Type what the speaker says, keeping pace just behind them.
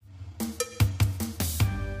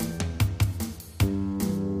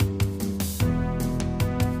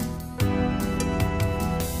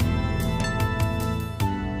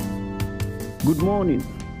Good morning.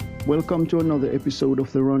 Welcome to another episode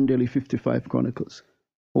of the Rondelli 55 Chronicles.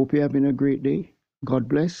 Hope you're having a great day. God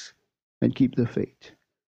bless and keep the faith.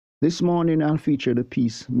 This morning I'll feature the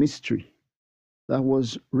piece Mystery that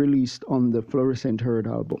was released on the Fluorescent Herd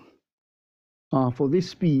album. For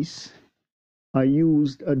this piece, I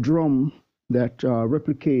used a drum that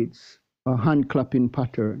replicates a hand clapping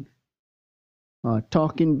pattern, a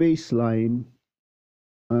talking bass line,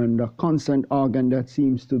 and a constant organ that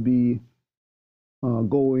seems to be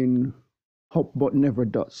going up but never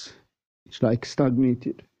does. It's like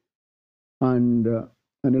stagnated. And an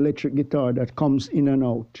electric guitar that comes in and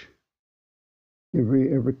out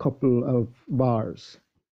every couple of bars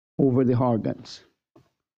over the organs.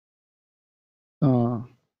 The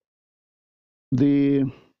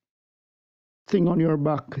Thing on Your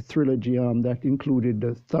Back trilogy that included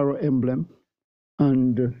the Thorough Emblem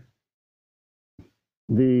and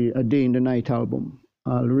the A Day in the Night album.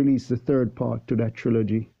 I'll release the third part to that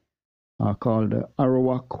trilogy called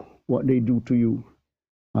Arawak, What They Do to You.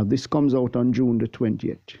 This comes out on June the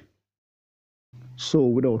 20th. So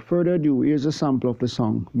without further ado, here's a sample of the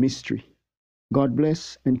song Mystery. God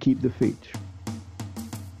bless and keep the faith.